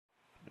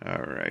All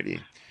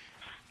righty.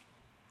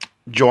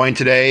 Joined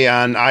today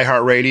on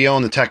iHeartRadio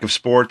and the Tech of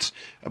Sports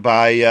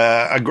by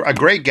a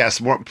great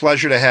guest.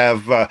 Pleasure to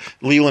have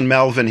Leland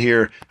Melvin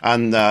here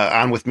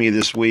on with me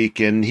this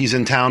week, and he's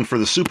in town for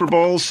the Super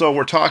Bowl. So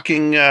we're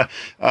talking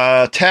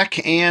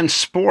tech and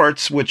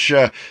sports, which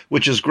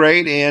is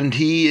great. And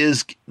he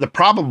is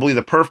probably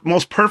the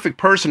most perfect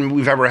person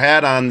we've ever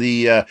had on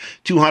the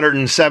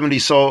 270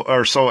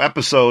 or so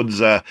episodes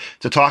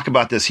to talk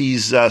about this.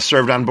 He's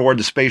served on board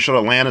the Space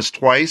Shuttle Atlantis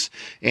twice,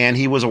 and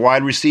he was a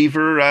wide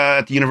receiver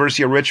at the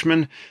University of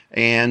Richmond,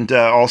 and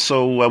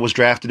also was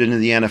drafted into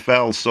the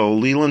NFL. So,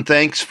 Leland,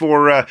 thanks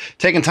for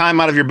taking time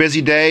out of your busy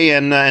day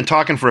and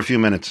talking for a few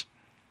minutes.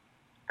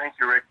 Thank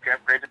you, Rick.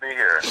 Great to be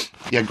here.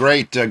 Yeah,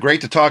 great.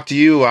 Great to talk to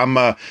you. I'm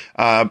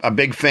a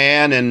big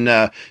fan,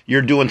 and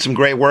you're doing some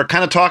great work.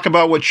 Kind of talk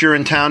about what you're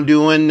in town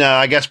doing,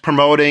 I guess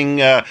promoting,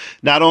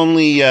 not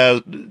only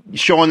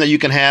showing that you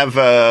can have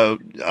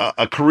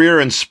a career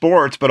in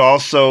sports, but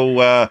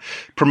also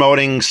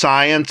promoting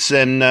science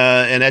and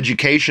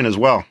education as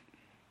well.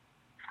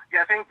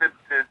 Yeah, I think that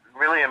the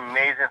really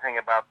amazing thing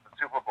about the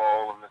Super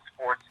Bowl and the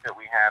sports that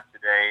we have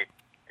today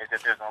is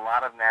that there's a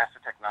lot of NASA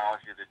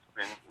technology that's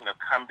been,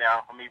 come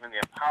down from even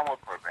the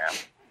Apollo program.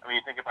 I mean,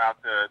 you think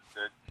about the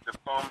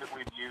foam that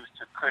we've used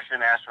to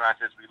cushion astronauts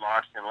as we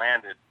launched and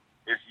landed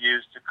is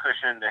used to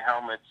cushion the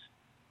helmets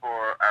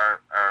for our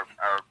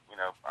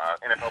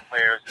NFL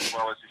players, as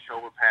well as the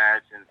shoulder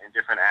pads and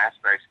different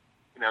aspects.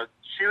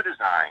 Shoe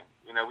design.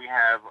 We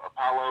have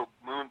Apollo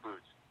moon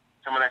boots.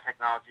 Some of that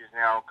technology has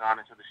now gone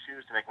into the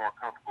shoes to make it more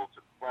comfortable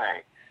to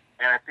play.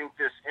 And I think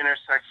this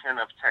intersection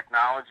of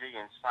technology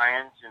and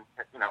science and,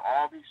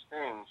 all these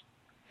things,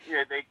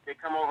 they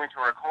come over into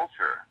our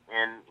culture.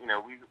 And,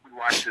 we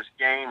watch this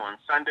game on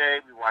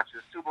Sunday, we watch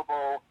this Super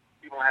Bowl,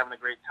 people are having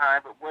a great time.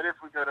 But what if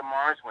we go to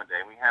Mars one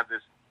day and we have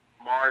this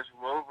Mars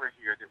rover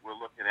here that we're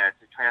looking at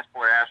to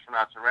transport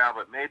astronauts around,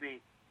 but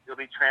maybe you'll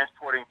be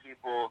transporting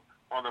people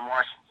on the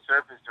Martian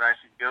surface to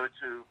actually go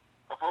to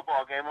a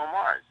football game on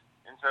Mars.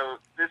 And so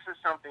this is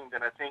something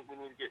that I think we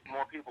need to get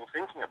more people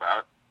thinking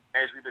about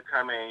as we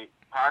become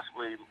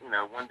possibly,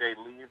 one day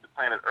leave the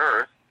planet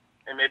Earth.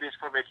 And maybe it's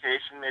for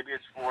vacation, maybe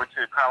it's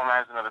to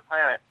colonize another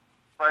planet.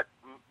 But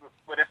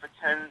if a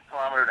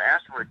 10-kilometer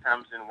asteroid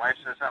comes and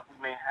wipes us up, we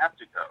may have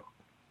to go.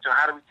 So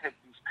how do we take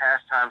these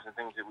pastimes and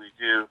things that we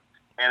do,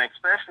 and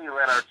especially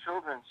let our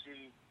children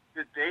see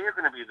that they are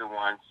going to be the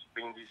ones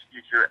being these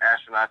future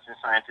astronauts and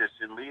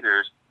scientists and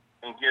leaders,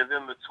 and give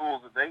them the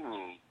tools that they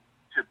need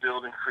to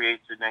build and create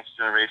the next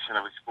generation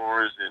of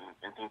explorers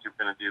and things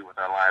we're going to do with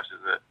our lives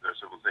as a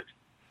civilization.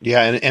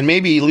 Yeah, and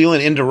maybe,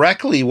 Leland,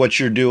 indirectly what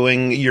you're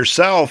doing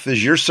yourself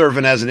is you're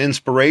serving as an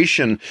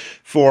inspiration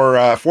for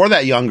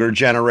that younger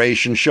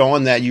generation,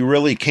 showing that you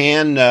really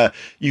can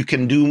you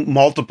can do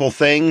multiple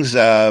things,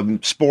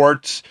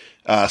 sports,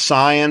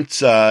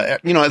 science,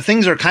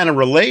 things are kind of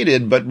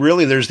related, but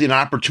really there's an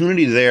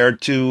opportunity there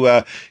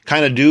to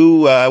kind of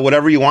do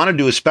whatever you want to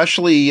do,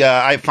 especially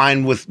I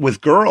find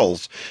with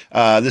girls.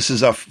 This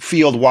is a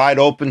field wide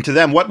open to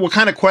them. What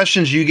kind of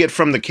questions do you get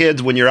from the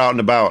kids when you're out and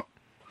about?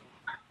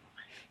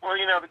 Well,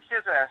 the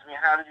kids ask me,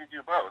 how did you do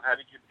both? How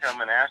did you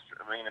become an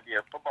astronaut? Be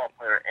a football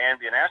player and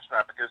be an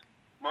astronaut? Because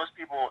most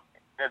people,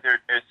 as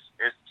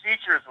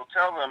teachers, will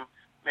tell them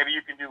maybe you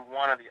can do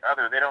one or the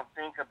other. They don't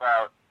think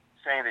about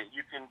saying that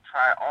you can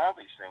try all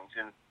these things.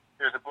 And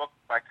there's a book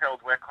by Carol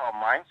Dweck called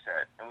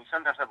Mindset, and we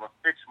sometimes have a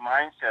fixed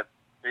mindset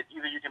that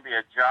either you can be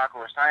a jock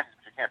or a scientist,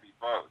 but you can't be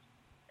both.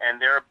 And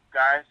there are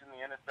guys in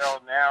the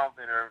NFL now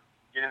that are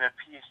getting their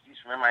PhDs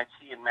from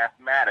MIT in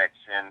mathematics,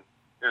 and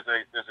there's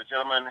a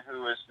gentleman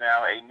who is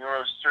now a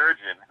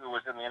neurosurgeon who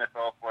was in the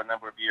NFL for a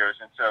number of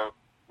years. And so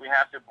we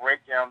have to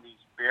break down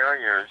these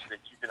barriers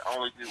that you can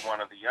only do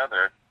one or the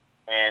other.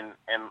 And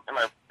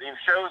in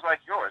shows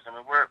like yours,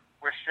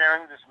 we're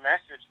sharing this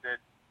message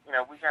that,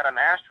 we got an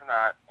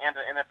astronaut and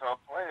an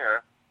NFL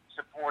player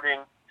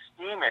supporting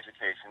STEAM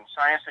education,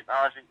 science,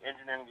 technology,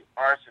 engineering, the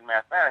arts, and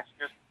mathematics,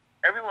 because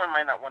everyone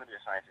might not want to be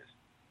a scientist,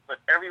 but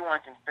everyone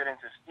can fit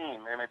into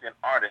STEAM. There may be an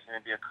artist,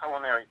 maybe a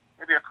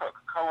cook,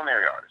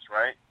 culinary artist,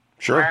 right?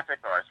 Sure. Graphic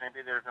artists,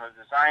 maybe they're going to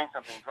design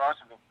something, draw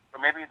something, or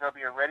maybe there'll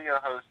be a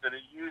radio host that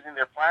are using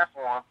their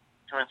platform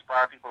to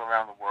inspire people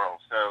around the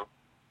world. So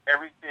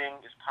everything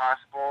is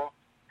possible,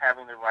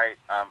 having the right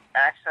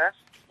access,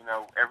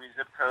 every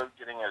zip code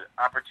getting an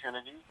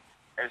opportunity,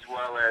 as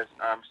well as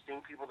seeing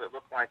people that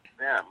look like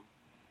them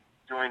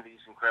doing these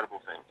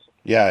incredible things.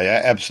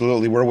 Yeah,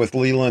 absolutely. We're with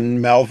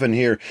Leland Melvin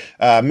here,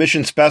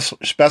 mission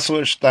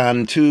specialist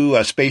on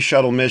 2 space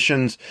shuttle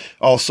missions,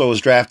 also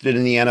was drafted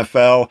in the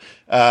NFL.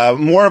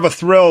 More of a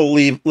thrill,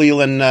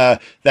 Leland,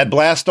 that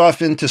blast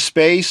off into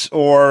space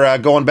or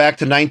going back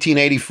to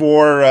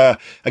 1984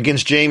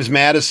 against James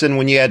Madison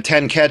when you had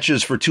 10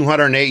 catches for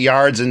 208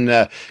 yards and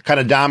kind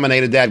of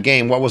dominated that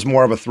game. What was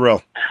more of a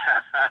thrill?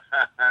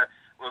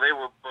 Well, they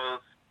were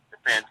both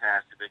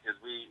fantastic because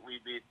we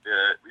beat the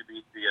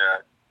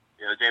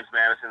James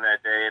Madison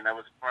that day, and that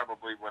was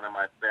probably one of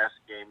my best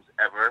games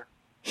ever.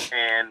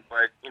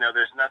 But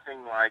there's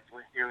nothing like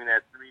hearing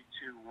that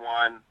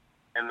 3-2-1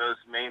 and those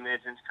main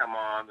engines come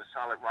on, the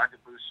solid rocket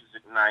boosters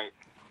ignite,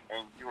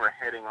 and you are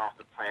heading off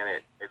the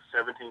planet at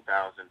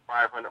 17,500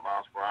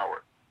 miles per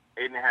hour.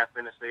 8.5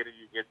 minutes later,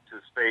 you get to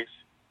space,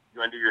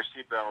 you undo your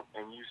seatbelt,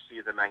 and you see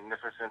the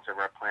magnificence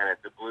of our planet,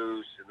 the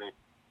blues and the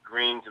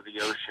greens of the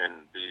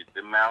ocean,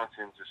 the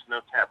mountains, the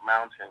snow-capped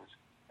mountains,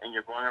 and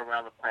you're going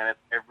around the planet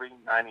every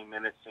 90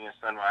 minutes, seeing a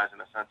sunrise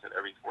and a sunset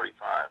every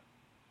 45.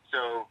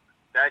 So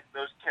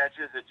those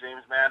catches at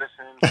James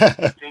Madison,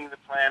 seeing the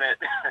planet,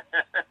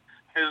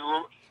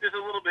 is a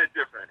little bit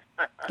different.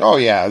 Oh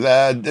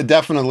yeah,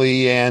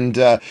 definitely. And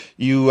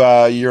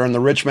you're in the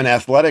Richmond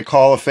Athletic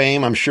Hall of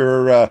Fame. I'm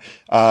sure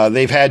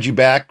they've had you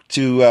back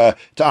to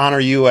honor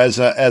you as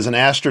an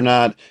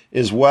astronaut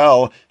as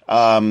well.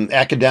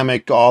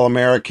 Academic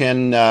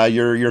All-American.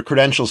 Your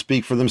credentials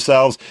speak for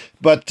themselves.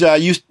 But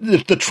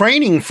the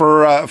training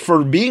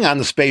for being on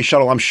the space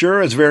shuttle, I'm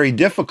sure, is very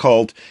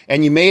difficult,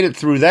 and you made it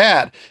through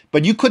that.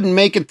 But you couldn't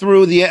make it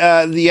through the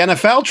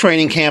NFL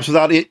training camps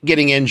without it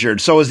getting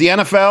injured. So is the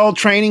NFL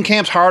training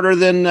camps harder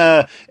than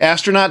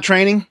astronaut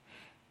training?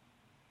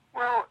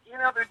 Well,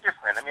 they're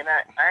different. I mean,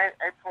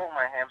 I pull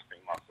my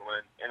hamstring muscle,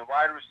 and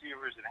wide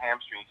receivers and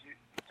hamstrings,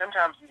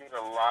 sometimes you need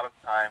a lot of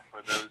time for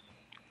those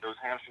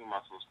hamstring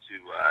muscles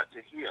to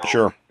heal.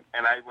 Sure.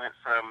 And I went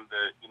from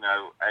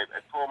I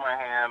pulled my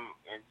ham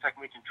in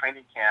second week in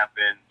training camp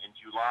in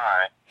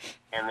July,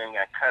 and then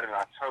got cut in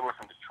October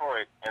from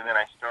Detroit, and then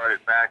I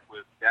started back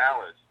with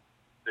Dallas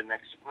the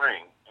next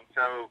spring. And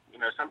so,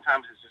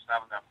 sometimes it's just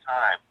not enough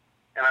time.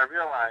 And I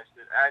realized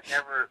that I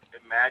never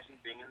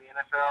imagined being in the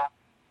NFL,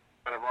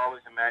 but I've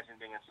always imagined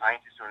being a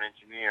scientist or an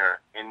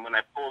engineer. And when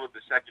I pulled it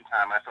the second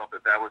time, I felt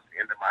that was the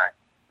end of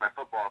my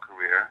football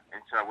career.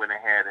 And so I went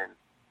ahead and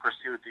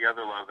pursued the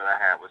other love that I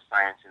had was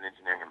science and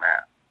engineering and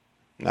math.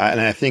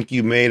 And I think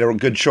you made a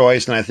good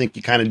choice, and I think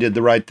you kind of did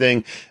the right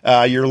thing.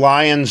 Your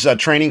Lions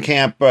training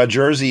camp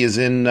jersey is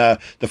in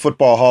the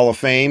Football Hall of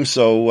Fame,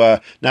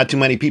 so not too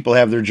many people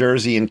have their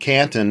jersey in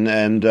Canton,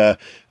 and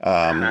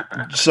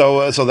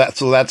so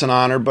that's an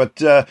honor. But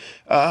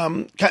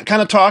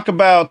kind of talk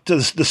about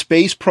the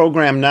space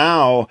program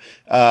now.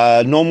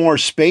 No more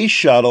space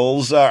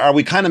shuttles. Are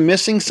we kind of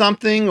missing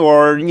something,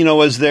 or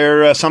is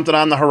there something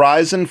on the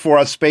horizon for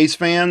us space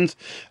fans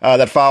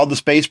that followed the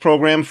space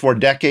program for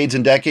decades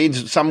and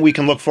decades? Something we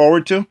can look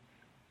forward to?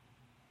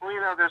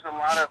 Well, there's a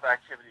lot of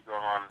activity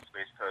going on in the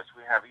Space Coast.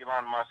 We have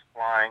Elon Musk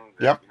flying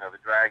the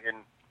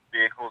Dragon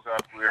vehicles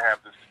up. We have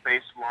the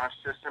Space Launch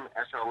System,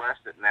 SLS,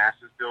 that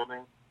NASA's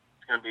building.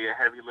 It's going to be a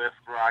heavy lift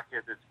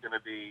rocket that's going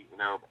to be,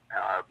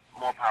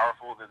 more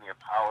powerful than the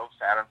Apollo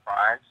Saturn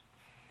V's.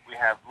 We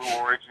have Blue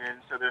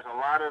Origin. So there's a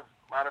lot of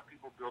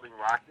people building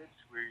rockets.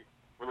 We're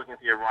looking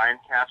at the Orion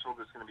capsule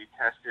that's going to be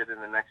tested in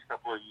the next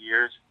couple of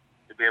years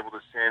to be able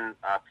to send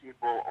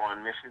people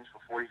on missions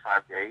for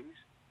 45 days.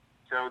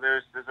 So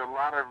there's a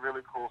lot of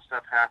really cool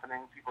stuff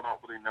happening people don't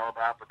really know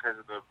about because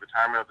of the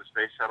retirement of the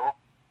space shuttle.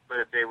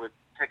 But if they would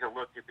take a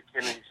look at the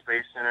Kennedy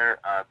Space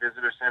Center,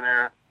 Visitor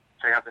Center,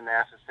 check out the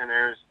NASA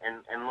centers,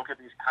 and look at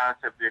these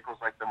concept vehicles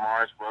like the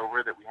Mars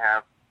rover that we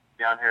have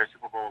down here at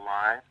Super Bowl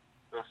Live,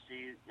 they'll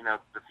see,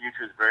 the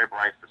future is very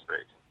bright for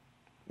space.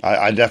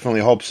 I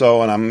definitely hope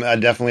so, and I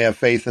definitely have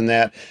faith in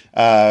that.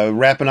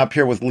 Wrapping up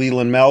here with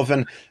Leland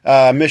Melvin,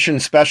 mission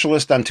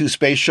specialist on 2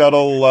 space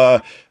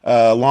shuttle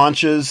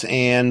launches,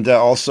 and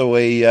also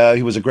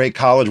he was a great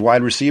college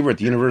wide receiver at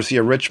the University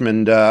of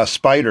Richmond,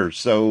 Spider.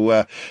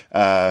 So,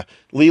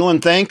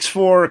 Leland, thanks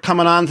for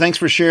coming on. Thanks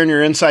for sharing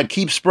your insight.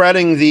 Keep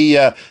spreading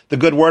the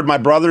good word. My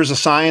brother's a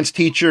science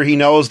teacher. He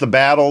knows the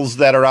battles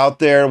that are out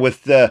there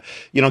with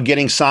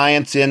getting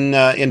science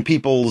in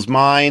people's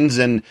minds,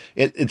 and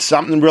it's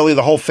something really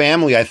the whole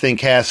family, I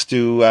think, has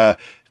to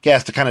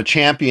kind of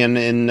champion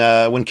in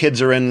when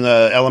kids are in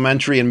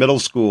elementary and middle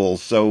school.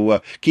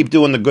 So keep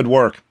doing the good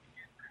work.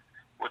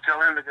 Well,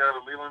 tell him to go to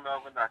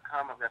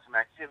lelandmelvin.com. I've got some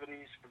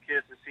activities for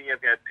kids to see.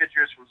 I've got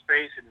pictures from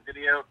space and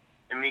video,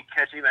 and me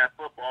catching that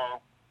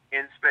football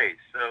in space.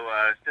 So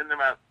send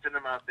them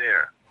out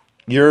there.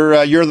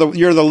 You're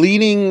the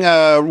leading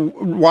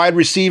wide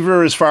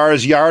receiver as far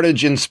as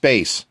yardage in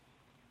space.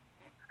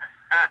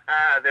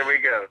 There we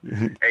go.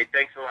 Hey,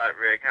 thanks a lot,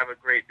 Rick. Have a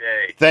great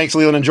day. Thanks,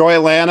 Leland. Enjoy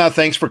Atlanta.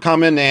 Thanks for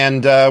coming,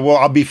 and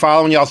I'll be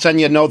following you. I'll send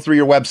you a note through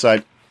your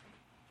website.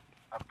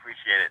 I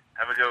appreciate it.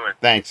 Have a good one.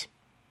 Thanks.